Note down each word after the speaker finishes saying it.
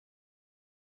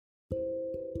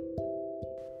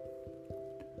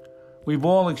We've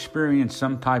all experienced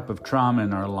some type of trauma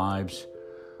in our lives.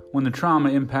 When the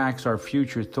trauma impacts our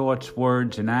future thoughts,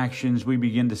 words, and actions, we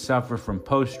begin to suffer from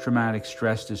post-traumatic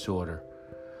stress disorder.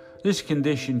 This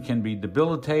condition can be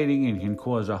debilitating and can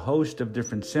cause a host of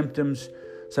different symptoms,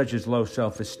 such as low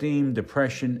self-esteem,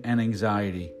 depression, and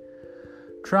anxiety.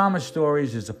 Trauma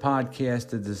Stories is a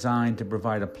podcast designed to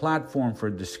provide a platform for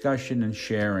discussion and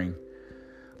sharing.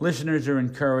 Listeners are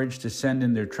encouraged to send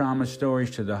in their trauma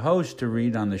stories to the host to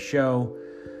read on the show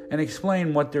and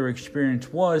explain what their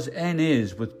experience was and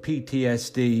is with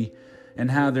PTSD and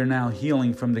how they're now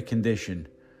healing from the condition.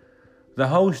 The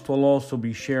host will also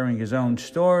be sharing his own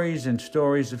stories and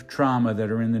stories of trauma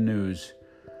that are in the news.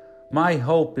 My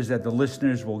hope is that the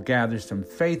listeners will gather some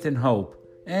faith and hope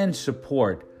and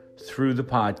support through the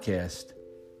podcast.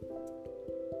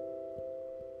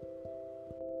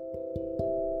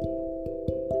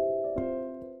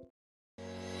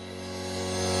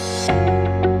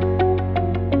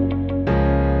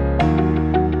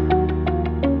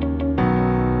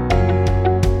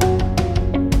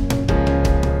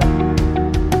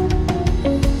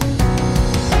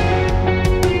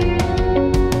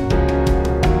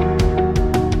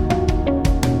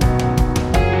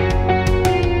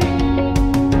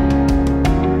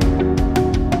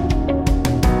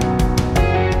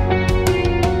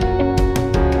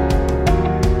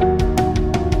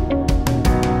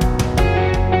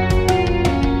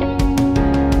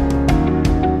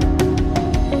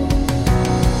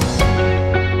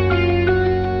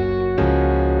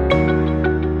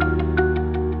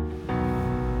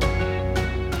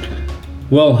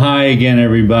 Well, hi again,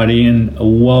 everybody, and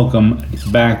welcome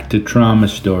back to Trauma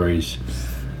Stories.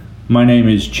 My name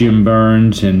is Jim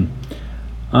Burns, and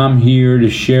I'm here to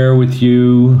share with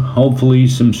you, hopefully,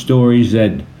 some stories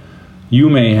that you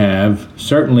may have.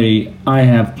 Certainly, I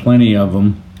have plenty of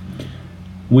them.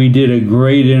 We did a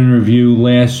great interview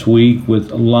last week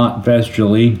with Lotte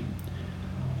Vesterli.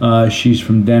 She's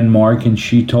from Denmark, and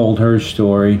she told her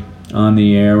story on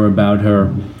the air about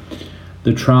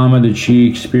the trauma that she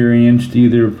experienced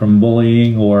either from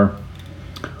bullying or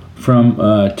from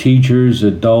teachers,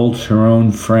 adults, her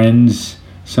own friends,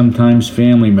 sometimes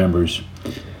family members.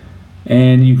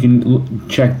 And you can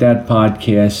check that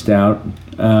podcast out.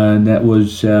 That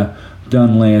was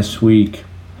done last week.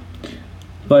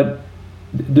 But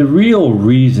the real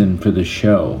reason for the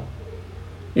show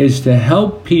is to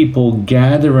help people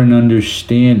gather an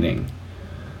understanding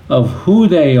of who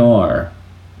they are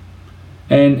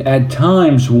and at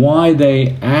times why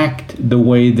they act the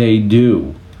way they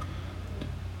do.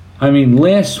 I mean,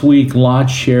 last week Lotte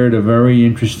shared a very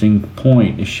interesting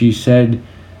point. She said,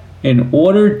 in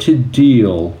order to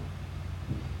deal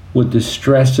with the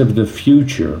stress of the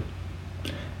future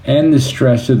and the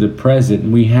stress of the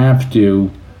present, we have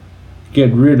to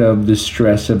get rid of the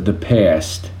stress of the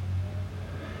past.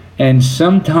 And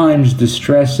sometimes the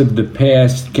stress of the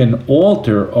past can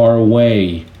alter our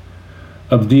way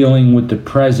of dealing with the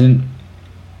present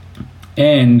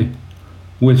and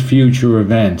with future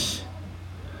events.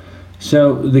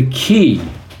 So the key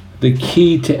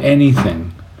to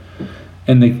anything,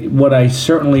 and what I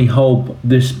certainly hope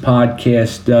this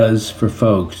podcast does for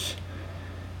folks,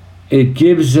 it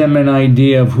gives them an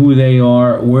idea of who they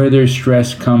are, where their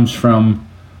stress comes from,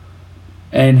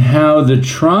 and how the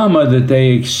trauma that they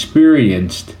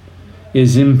experienced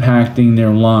is impacting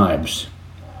their lives.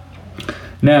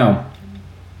 Now,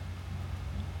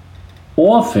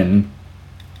 often,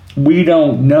 we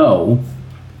don't know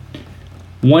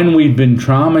when we've been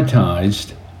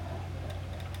traumatized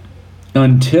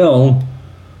until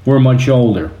we're much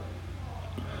older.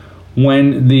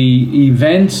 When the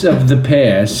events of the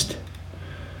past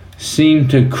seem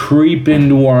to creep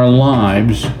into our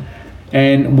lives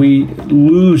and we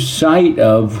lose sight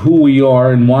of who we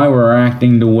are and why we're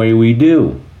acting the way we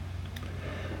do.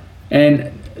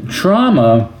 And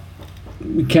trauma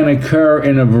can occur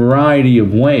in a variety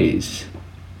of ways.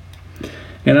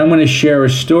 And I'm going to share a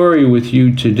story with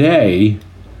you today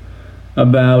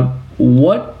about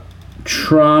what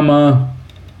traumatic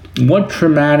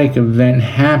event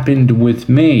happened with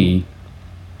me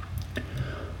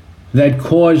that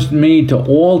caused me to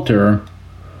alter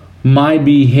my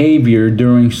behavior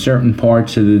during certain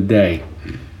parts of the day.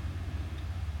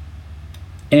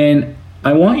 And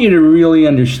I want you to really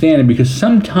understand it, because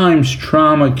sometimes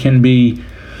trauma can be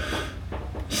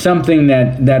something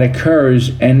that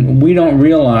occurs and we don't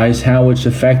realize how it's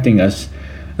affecting us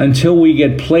until we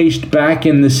get placed back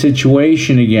in the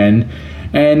situation again,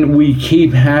 and we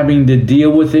keep having to deal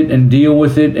with it and deal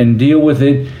with it and deal with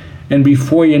it, and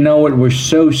before you know it, we're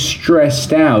so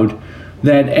stressed out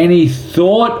that any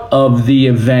thought of the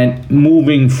event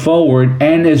moving forward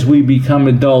and as we become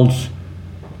adults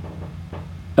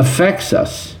affects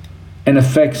us and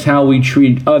affects how we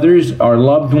treat others, our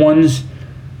loved ones,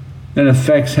 and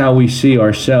affects how we see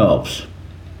ourselves.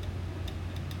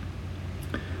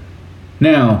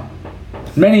 Now,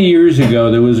 many years ago,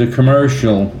 there was a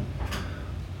commercial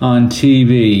on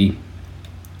TV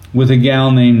with a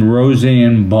gal named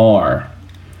Roseanne Barr.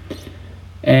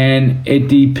 And it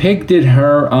depicted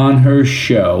her on her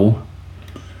show.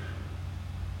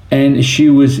 And she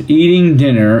was eating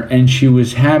dinner and she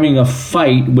was having a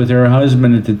fight with her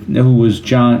husband, who was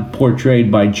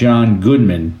portrayed by John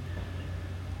Goodman.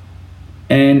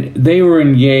 And they were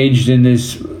engaged in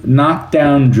this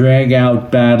knockdown,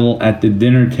 drag-out battle at the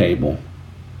dinner table.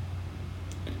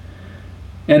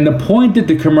 And the point that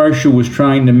the commercial was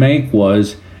trying to make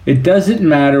was, it doesn't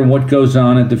matter what goes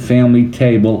on at the family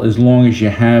table as long as you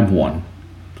have one.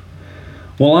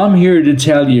 Well, I'm here to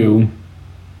tell you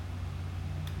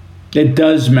it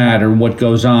does matter what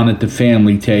goes on at the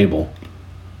family table.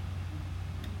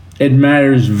 It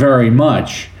matters very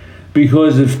much,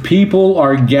 because if people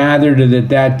are gathered at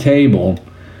that table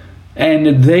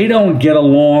and they don't get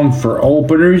along for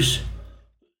openers,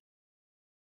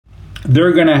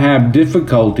 they're going to have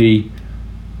difficulty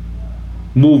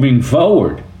moving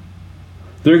forward.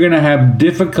 They're going to have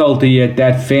difficulty at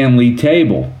that family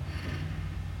table,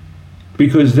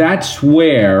 because that's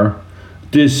where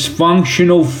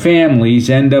dysfunctional families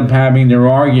end up having their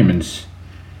arguments.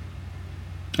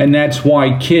 And that's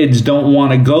why kids don't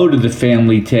want to go to the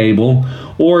family table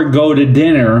or go to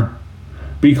dinner,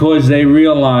 because they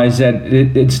realize that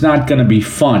it's not going to be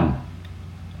fun.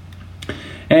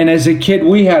 And as a kid,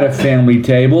 we had a family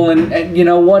table, and you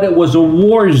know what? It was a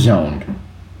war zone.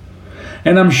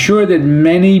 And I'm sure that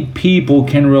many people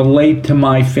can relate to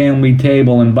my family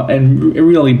table, and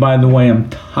really, by the way, I'm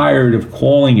tired of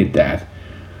calling it that.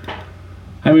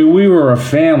 I mean, we were a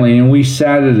family and we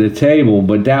sat at a table,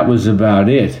 but that was about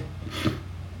it.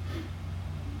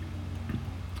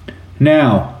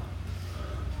 Now,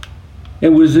 it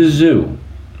was a zoo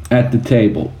at the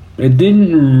table. It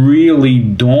didn't really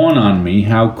dawn on me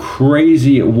how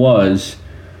crazy it was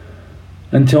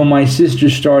until my sister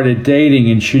started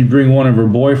dating and she'd bring one of her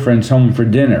boyfriends home for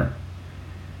dinner.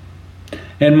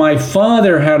 And my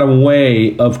father had a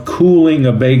way of cooling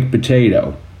a baked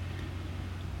potato.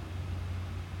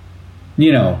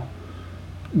 You know,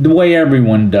 the way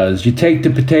everyone does. You take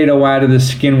the potato out of the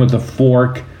skin with a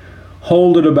fork,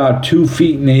 hold it about 2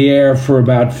 feet in the air for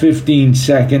about 15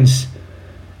 seconds,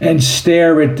 and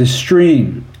stare at the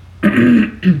stream.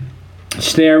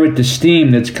 Stare at the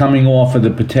steam that's coming off of the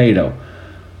potato.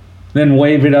 Then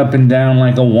wave it up and down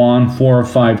like a wand 4 or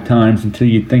 5 times until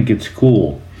you think it's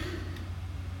cool.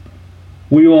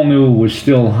 We all knew it was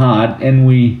still hot, and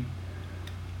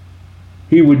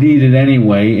he would eat it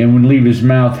anyway and would leave his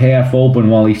mouth half open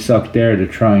while he sucked air to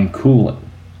try and cool it.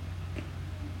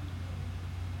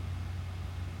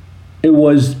 It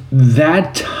was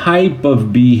that type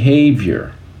of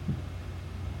behavior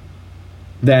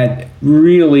that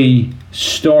really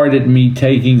started me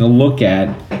taking a look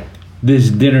at this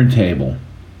dinner table.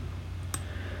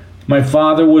 My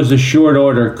father was a short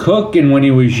order cook, and when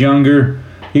he was younger,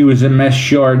 he was a mess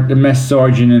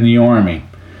sergeant in the Army.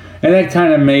 And that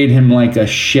kind of made him like a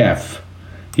chef.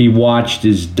 He watched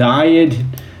his diet.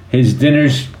 His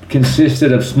dinners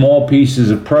consisted of small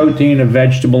pieces of protein, a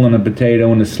vegetable, and a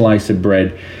potato, and a slice of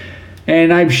bread.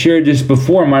 And I've shared this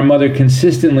before. My mother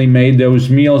consistently made those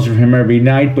meals for him every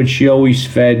night, but she always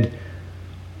fed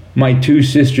my 2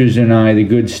 sisters and I the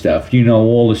good stuff. You know,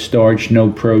 all the starch,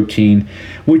 no protein,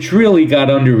 which really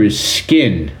got under his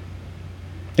skin.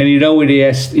 And he'd always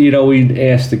ask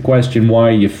the question, why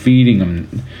are you feeding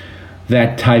him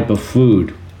that type of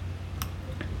food?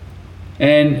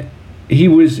 And he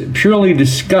was purely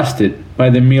disgusted by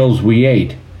the meals we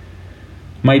ate.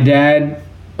 My dad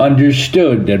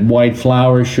understood that white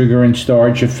flour, sugar, and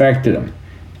starch affected him.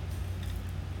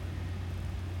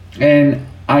 And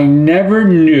I never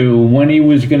knew when he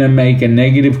was going to make a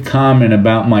negative comment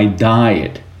about my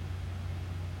diet.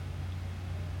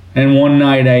 And one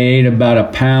night I ate about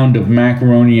a pound of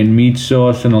macaroni and meat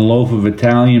sauce and a loaf of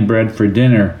Italian bread for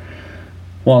dinner,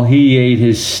 while he ate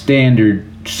his standard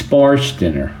sparse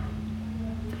dinner.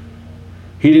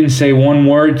 He didn't say one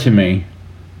word to me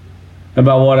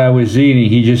about what I was eating.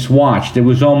 He just watched. It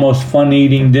was almost fun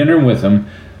eating dinner with him.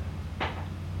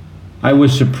 I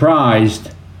was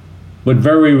surprised, but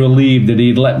very relieved that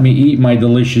he'd let me eat my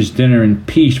delicious dinner in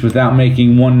peace without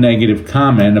making one negative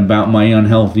comment about my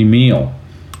unhealthy meal.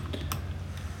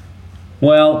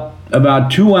 Well,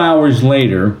 about 2 hours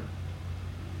later,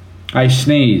 I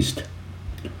sneezed.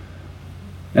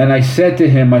 And I said to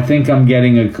him, I think I'm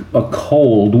getting a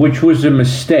cold, which was a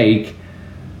mistake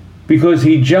because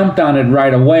he jumped on it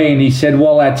right away and he said,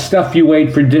 well, that stuff you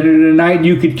ate for dinner tonight,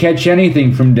 you could catch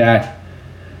anything from that.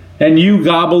 And you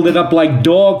gobbled it up like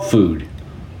dog food.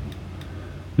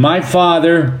 My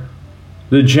father,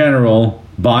 the general,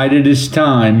 bided his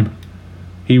time.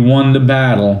 He won the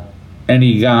battle and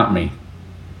he got me.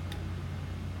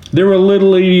 There were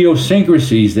little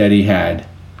idiosyncrasies that he had.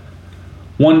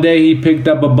 One day he picked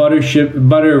up a butter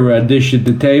dish at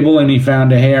the table and he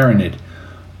found a hair in it.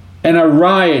 And a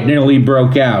riot nearly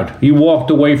broke out. He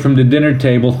walked away from the dinner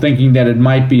table thinking that it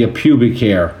might be a pubic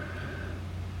hair.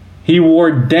 He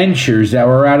wore dentures that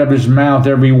were out of his mouth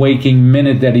every waking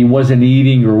minute that he wasn't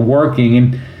eating or working,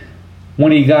 and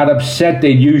when he got upset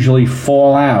they'd usually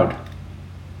fall out.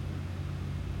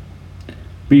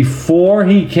 Before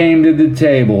he came to the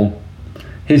table,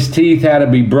 his teeth had to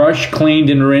be brushed, cleaned,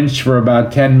 and rinsed for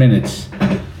about 10 minutes.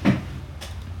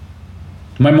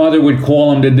 My mother would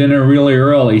call him to dinner really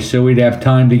early so he'd have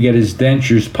time to get his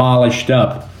dentures polished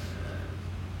up.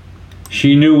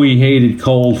 She knew he hated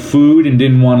cold food and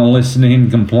didn't want to listen to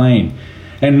him complain.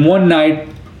 And one night,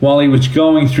 while he was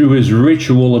going through his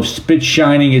ritual of spit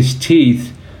shining his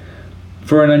teeth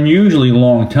for an unusually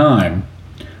long time,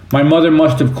 my mother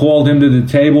must have called him to the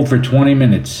table for 20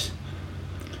 minutes.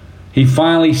 He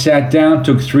finally sat down,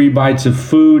 took 3 bites of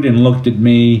food, and looked at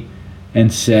me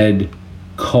and said,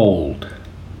 "Cold."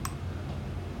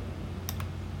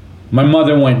 My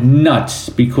mother went nuts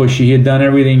because she had done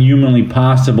everything humanly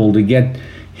possible to get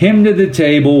him to the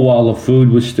table while the food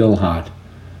was still hot.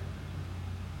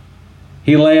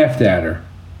 He laughed at her.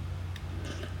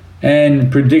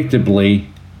 And predictably,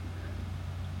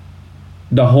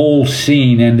 the whole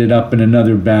scene ended up in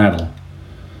another battle.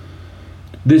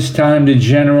 This time the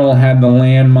general had the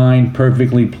landmine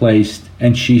perfectly placed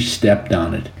and she stepped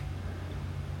on it.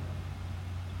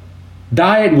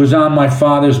 Diet was on my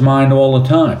father's mind all the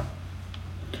time.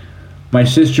 My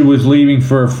sister was leaving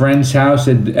for a friend's house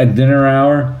at dinner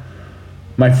hour.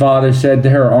 My father said to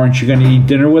her, "Aren't you going to eat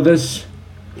dinner with us?"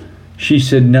 She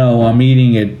said, "No, I'm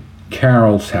eating at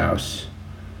Carol's house."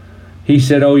 He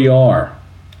said, "Oh, you are?"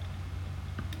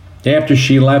 After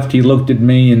she left, he looked at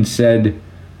me and said,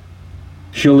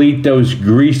 "She'll eat those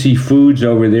greasy foods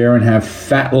over there and have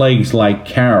fat legs like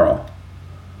Carol."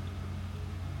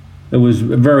 It was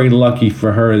very lucky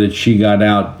for her that she got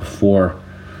out before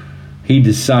he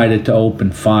decided to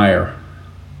open fire.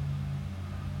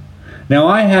 Now,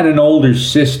 I had an older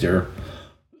sister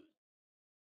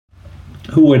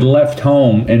who had left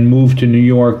home and moved to New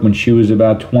York when she was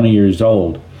about 20 years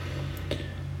old.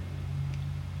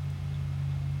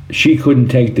 She couldn't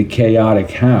take the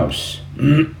chaotic house.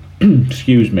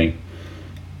 Excuse me.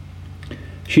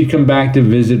 She'd come back to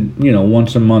visit,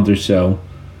 once a month or so.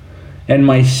 And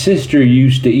my sister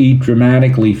used to eat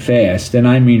dramatically fast, and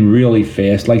I mean really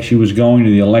fast, like she was going to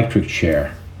the electric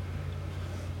chair.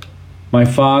 My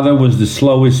father was the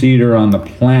slowest eater on the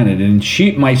planet, and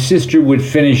my sister would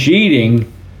finish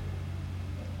eating,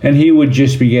 and he would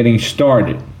just be getting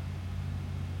started.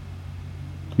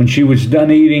 When she was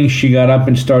done eating, she got up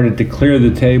and started to clear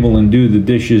the table and do the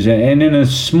dishes. And in a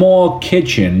small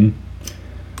kitchen,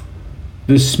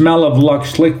 the smell of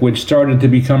Lux liquid started to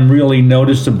become really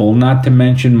noticeable, not to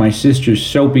mention my sister's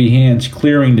soapy hands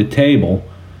clearing the table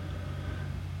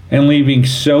and leaving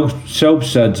soap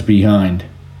suds behind.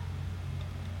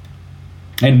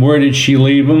 And where did she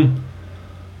leave them?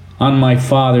 On my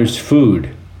father's food.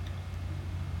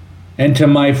 And to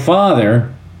my father,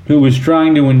 who was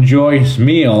trying to enjoy his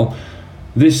meal,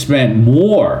 this meant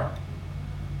war.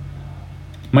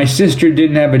 My sister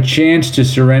didn't have a chance to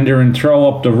surrender and throw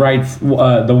up the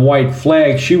white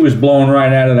flag. She was blown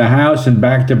right out of the house and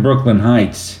back to Brooklyn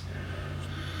Heights.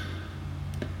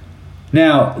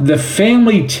 Now, the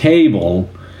family table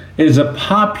is a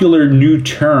popular new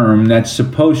term that's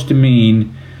supposed to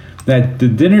mean that the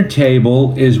dinner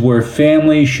table is where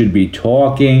families should be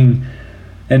talking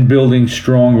and building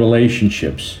strong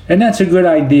relationships. And that's a good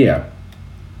idea.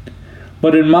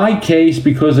 But in my case,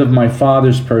 because of my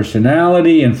father's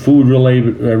personality and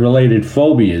food-related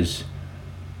phobias,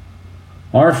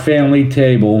 our family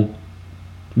table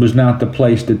was not the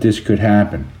place that this could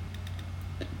happen.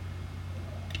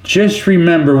 Just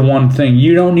remember one thing: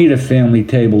 you don't need a family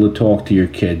table to talk to your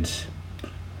kids.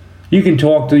 You can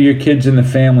talk to your kids in the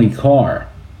family car.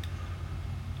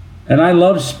 And I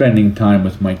love spending time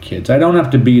with my kids. I don't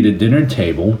have to be at a dinner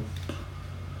table.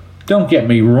 Don't get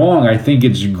me wrong, I think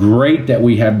it's great that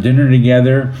we have dinner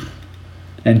together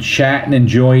and chat and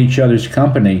enjoy each other's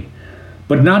company.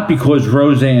 But not because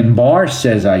Roseanne Barr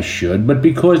says I should, but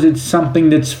because it's something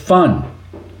that's fun.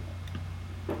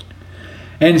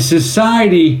 And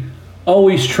society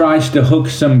always tries to hook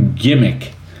some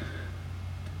gimmick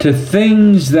to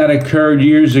things that occurred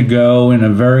years ago in a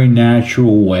very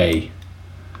natural way.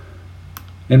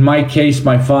 In my case,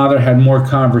 my father had more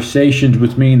conversations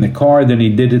with me in the car than he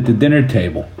did at the dinner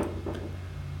table.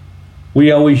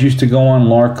 We always used to go on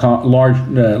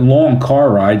long car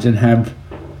rides and have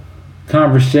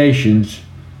conversations,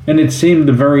 and it seemed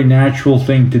a very natural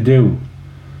thing to do.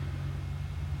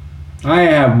 I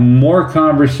have more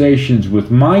conversations with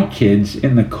my kids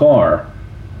in the car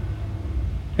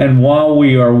and while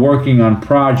we are working on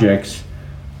projects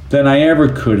than I ever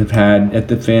could have had at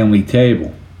the family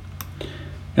table.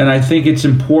 And I think it's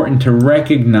important to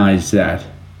recognize that.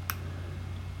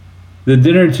 The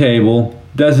dinner table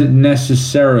doesn't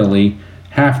necessarily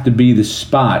have to be the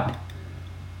spot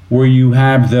where you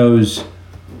have those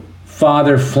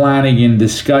Father Flanagan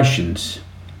discussions.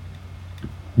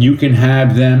 You can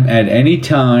have them at any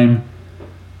time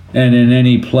and in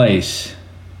any place.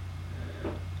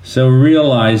 So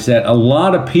realize that a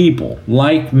lot of people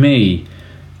like me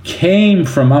came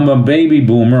from, I'm a baby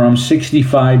boomer, I'm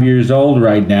 65 years old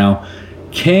right now,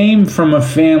 came from a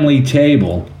family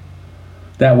table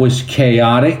that was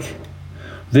chaotic.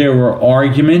 There were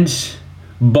arguments,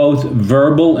 both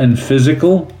verbal and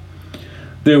physical.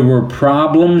 There were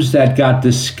problems that got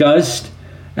discussed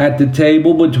at the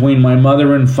table between my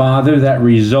mother and father that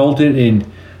resulted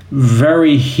in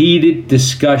very heated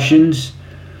discussions.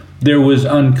 There was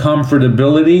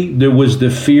uncomfortability. There was the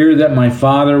fear that my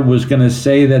father was going to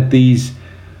say that these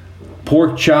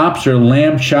pork chops or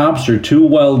lamb chops are too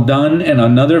well done and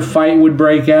another fight would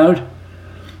break out.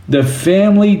 The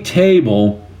family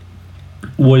table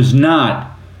was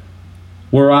not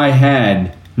where I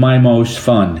had my most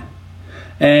fun.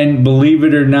 And believe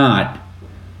it or not,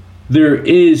 there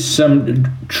is some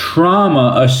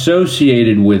trauma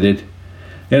associated with it,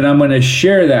 and I'm going to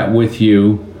share that with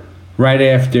you right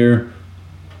after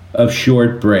a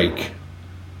short break.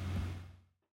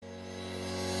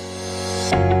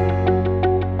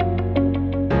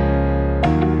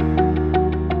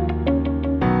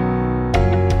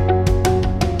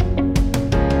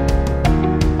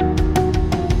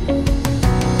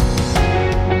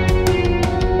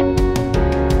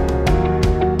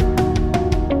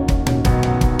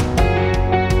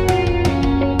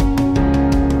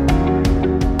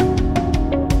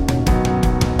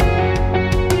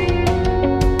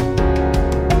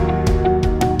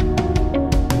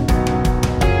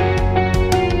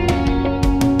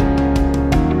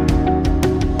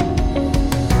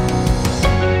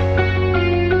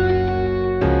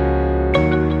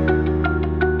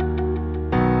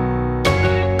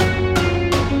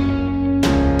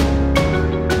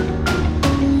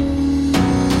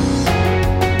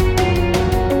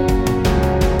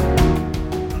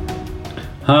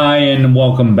 Hi, and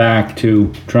welcome back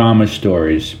to Trauma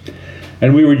Stories.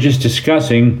 And we were just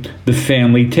discussing the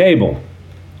family table.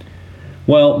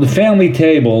 Well, the family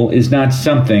table is not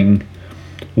something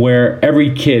where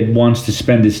every kid wants to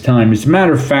spend his time. As a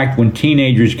matter of fact, when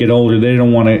teenagers get older, they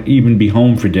don't want to even be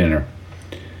home for dinner.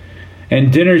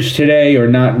 And dinners today are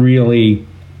not really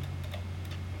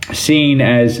seen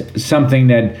as something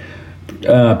that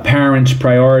parents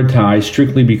prioritize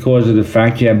strictly because of the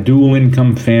fact you have dual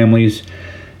income families.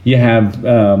 You have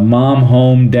mom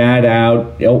home, dad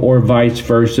out, or vice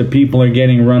versa. People are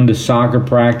getting run to soccer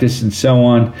practice and so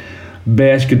on,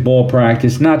 basketball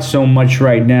practice. Not so much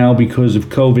right now because of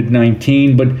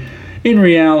COVID-19, but in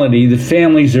reality, the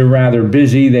families are rather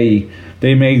busy.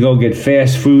 They may go get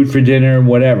fast food for dinner,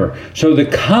 whatever. So the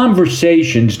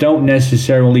conversations don't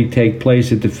necessarily take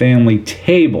place at the family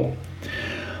table.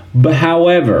 But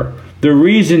however, the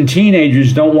reason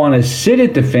teenagers don't want to sit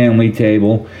at the family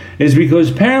table is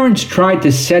because parents tried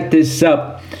to set this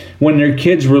up when their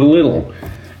kids were little.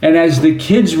 And as the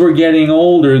kids were getting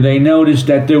older, they noticed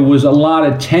that there was a lot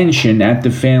of tension at the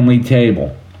family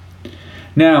table.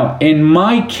 Now, in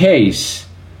my case,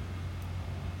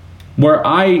 where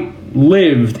I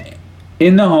lived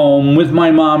in the home with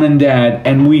my mom and dad,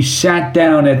 and we sat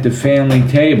down at the family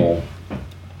table,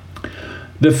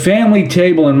 the family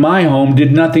table in my home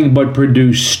did nothing but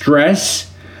produce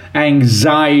stress,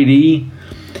 anxiety.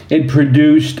 It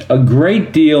produced a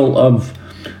great deal of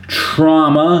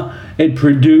trauma. It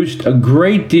produced a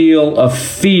great deal of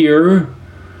fear.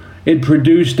 It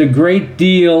produced a great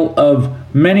deal of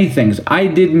many things. I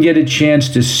didn't get a chance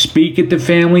to speak at the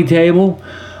family table.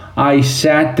 I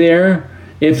sat there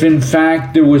If in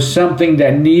fact there was something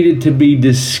that needed to be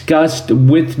discussed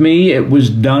with me, it was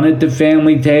done at the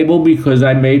family table because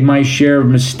I made my share of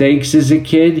mistakes as a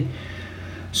kid.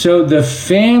 So the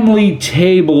family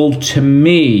table to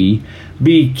me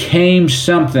became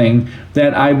something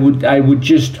that I would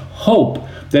just hope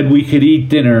that we could eat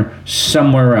dinner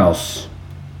somewhere else.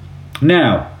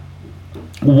 Now,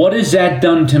 what has that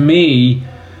done to me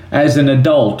as an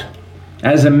adult,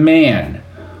 as a man,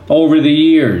 over the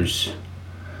years?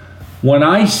 When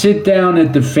I sit down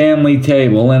at the family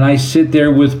table, and I sit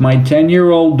there with my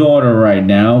 10-year-old daughter right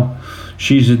now,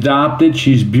 she's adopted,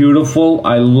 she's beautiful,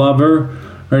 I love her,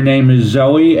 her name is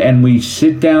Zoe, and we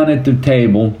sit down at the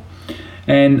table,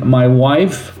 and my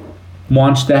wife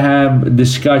wants to have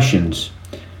discussions.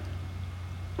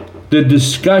 The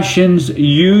discussions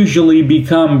usually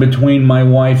become between my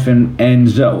wife and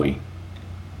Zoe.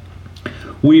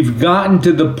 We've gotten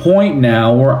to the point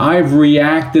now where I've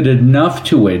reacted enough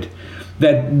to it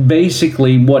that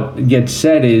basically what gets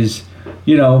said is,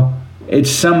 you know, it's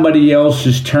somebody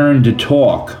else's turn to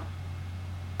talk.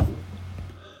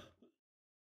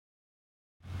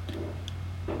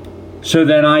 So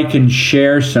then I can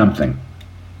share something.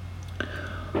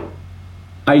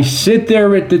 I sit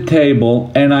there at the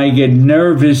table and I get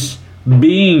nervous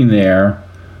being there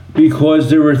because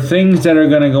there are things that are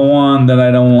going to go on that I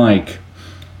don't like.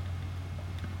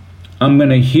 I'm going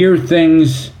to hear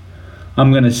things,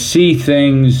 I'm going to see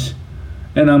things,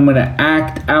 and I'm going to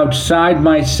act outside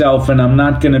myself, and I'm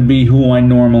not going to be who I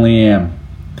normally am.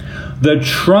 The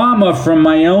trauma from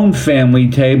my own family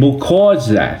table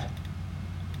caused that.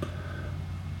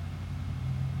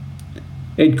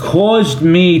 It caused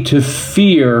me to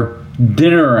fear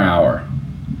dinner hour.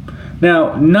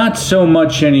 Now, not so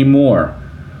much anymore,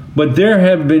 but there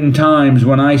have been times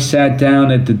when I sat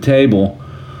down at the table,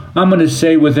 I'm going to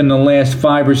say within the last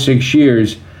 5 or 6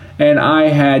 years, and I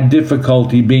had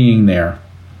difficulty being there.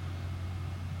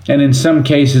 And in some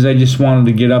cases, I just wanted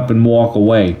to get up and walk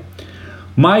away.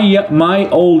 My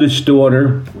oldest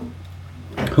daughter,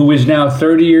 who is now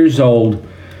 30 years old,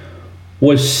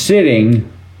 was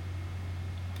sitting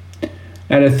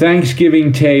at a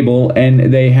Thanksgiving table,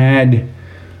 and they had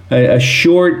a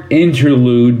short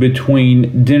interlude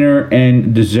between dinner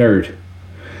and dessert.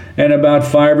 And about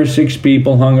 5 or 6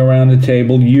 people hung around the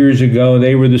table. Years ago,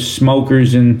 they were the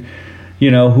smokers, and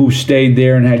who stayed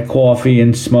there and had coffee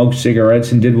and smoked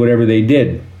cigarettes and did whatever they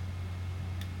did.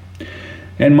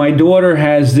 And my daughter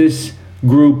has this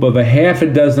group of a half a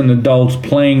dozen adults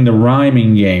playing the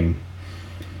rhyming game.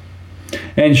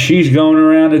 And she's going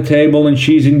around the table and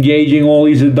she's engaging all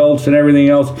these adults and everything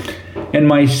else. And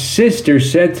my sister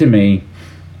said to me,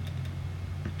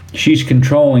 she's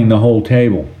controlling the whole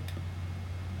table.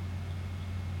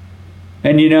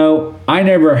 And I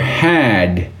never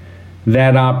had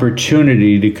that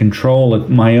opportunity to control at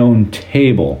my own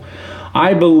table.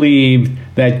 I believe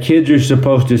that kids are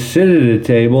supposed to sit at a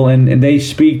table and they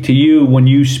speak to you when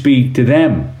you speak to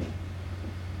them.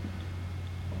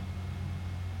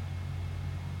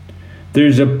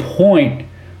 There's a point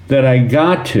that I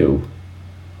got to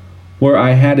where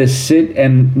I had to sit,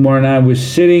 and when I was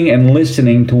sitting and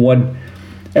listening to what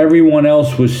everyone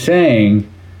else was saying,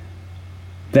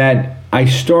 that I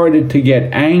started to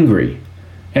get angry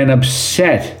and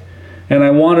upset, and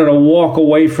I wanted to walk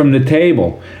away from the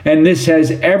table. And this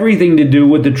has everything to do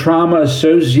with the trauma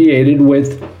associated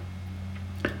with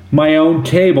my own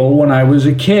table when I was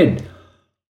a kid.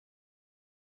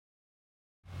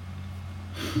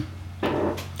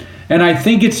 And I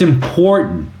think it's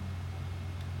important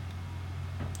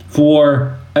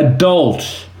for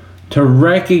adults to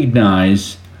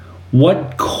recognize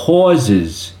what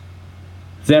causes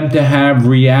them to have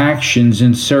reactions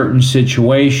in certain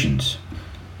situations.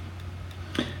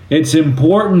 It's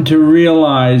important to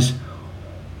realize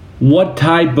what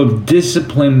type of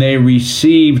discipline they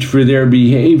received for their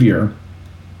behavior.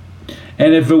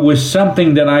 And if it was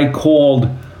something that I called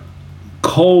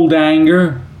cold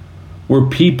anger, where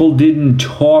people didn't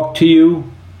talk to you,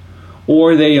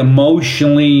 or they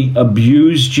emotionally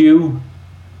abused you,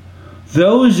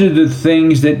 those are the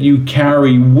things that you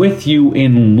carry with you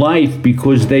in life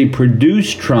because they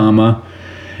produce trauma,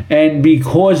 and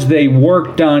because they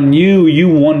worked on you, you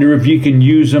wonder if you can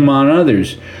use them on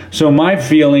others. So my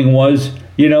feeling was,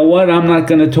 you know what, I'm not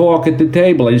going to talk at the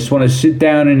table. I just want to sit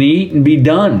down and eat and be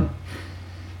done.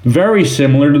 Very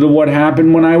similar to what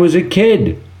happened when I was a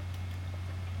kid.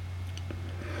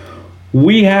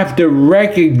 We have to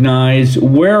recognize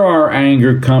where our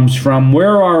anger comes from,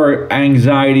 where our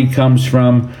anxiety comes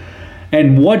from,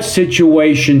 and what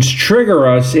situations trigger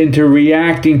us into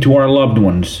reacting to our loved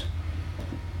ones.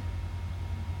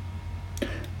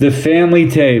 The family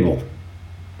table.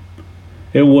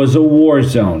 It was a war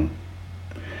zone.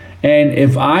 And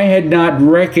if I had not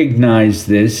recognized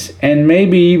this, and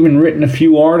maybe even written a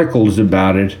few articles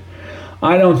about it,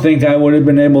 I don't think I would have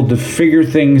been able to figure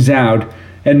things out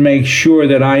and make sure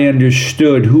that I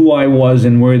understood who I was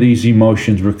and where these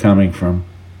emotions were coming from.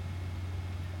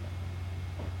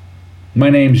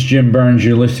 My name's Jim Burns.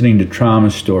 You're listening to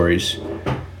Trauma Stories.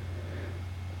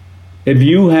 If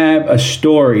you have a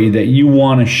story that you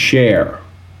want to share,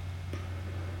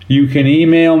 you can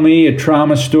email me at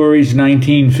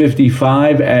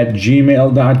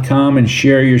traumastories1955@gmail.com and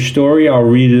share your story. I'll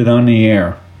read it on the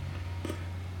air.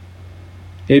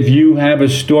 If you have a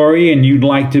story and you'd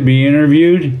like to be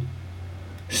interviewed,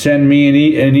 send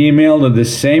me an email to the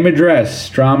same address,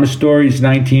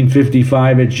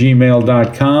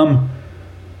 traumastories1955@gmail.com,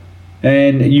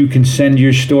 and you can send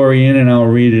your story in and I'll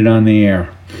read it on the air.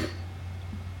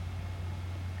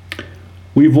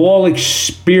 We've all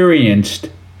experienced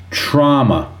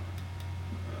trauma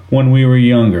when we were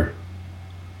younger.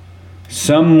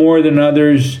 Some more than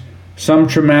others, some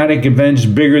traumatic events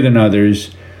bigger than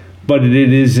others, but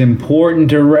it is important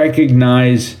to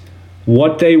recognize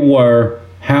what they were,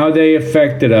 how they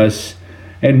affected us,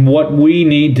 and what we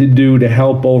need to do to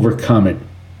help overcome it.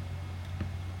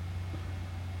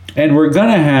 And we're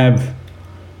going to have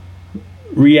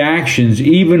reactions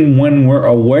even when we're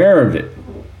aware of it.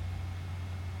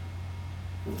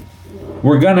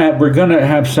 We're gonna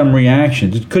have some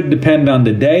reactions. It could depend on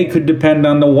the day, could depend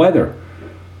on the weather,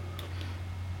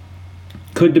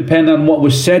 could depend on what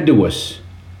was said to us.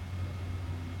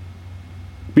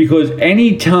 Because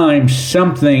anytime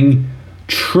something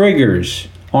triggers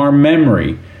our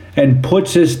memory and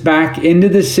puts us back into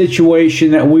the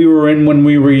situation that we were in when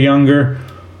we were younger,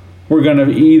 we're going to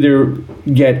either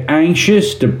get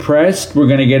anxious, depressed, we're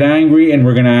going to get angry, and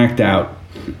we're going to act out.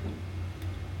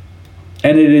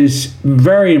 And it is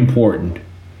very important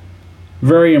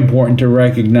to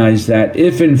recognize that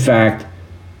if in fact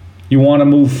you want to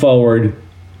move forward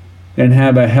and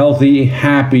have a healthy,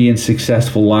 happy, and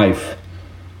successful life.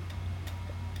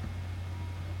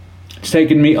 It's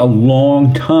taken me a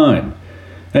long time,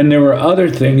 and there are other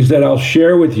things that I'll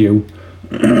share with you,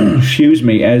 excuse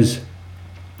me, as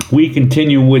we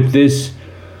continue with this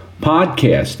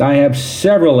podcast. I have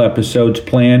several episodes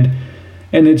planned,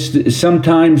 and it's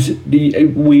sometimes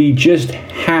we just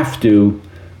have to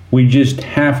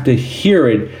hear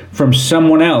it from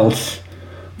someone else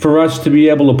for us to be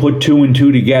able to put two and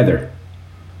two together.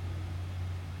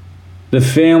 The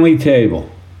family table.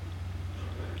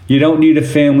 You don't need a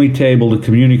family table to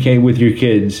communicate with your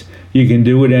kids. You can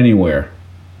do it anywhere.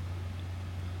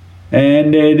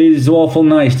 And it is awful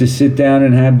nice to sit down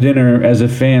and have dinner as a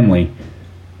family.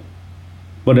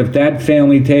 But if that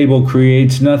family table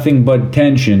creates nothing but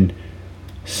tension,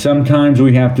 sometimes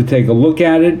we have to take a look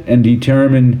at it and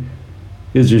determine,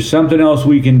 is there something else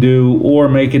we can do, or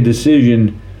make a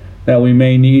decision that we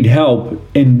may need help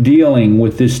in dealing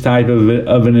with this type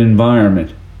of an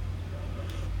environment,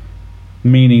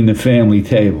 meaning the family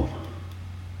table.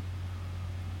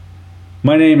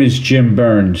 My name is Jim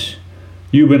Burns.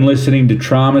 You've been listening to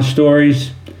Trauma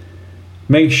Stories.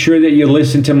 Make sure that you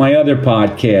listen to my other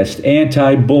podcast,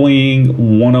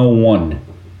 Anti-Bullying 101.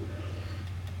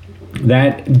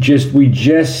 We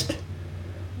just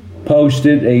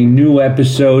posted a new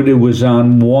episode. It was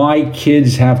on why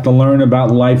kids have to learn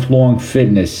about lifelong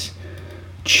fitness.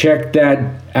 Check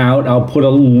that out. I'll put a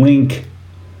link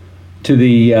to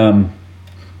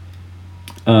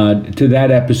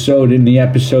that episode in the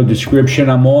episode description.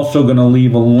 I'm also going to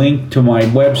leave a link to my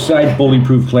website,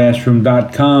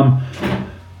 bullyproofclassroom.com,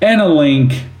 and a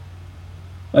link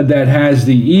that has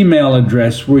the email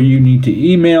address where you need to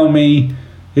email me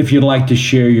if you'd like to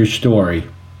share your story.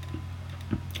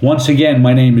 Once again,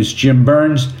 my name is Jim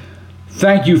Burns.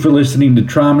 Thank you for listening to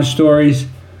Trauma Stories.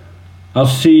 I'll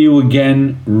see you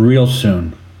again real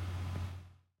soon.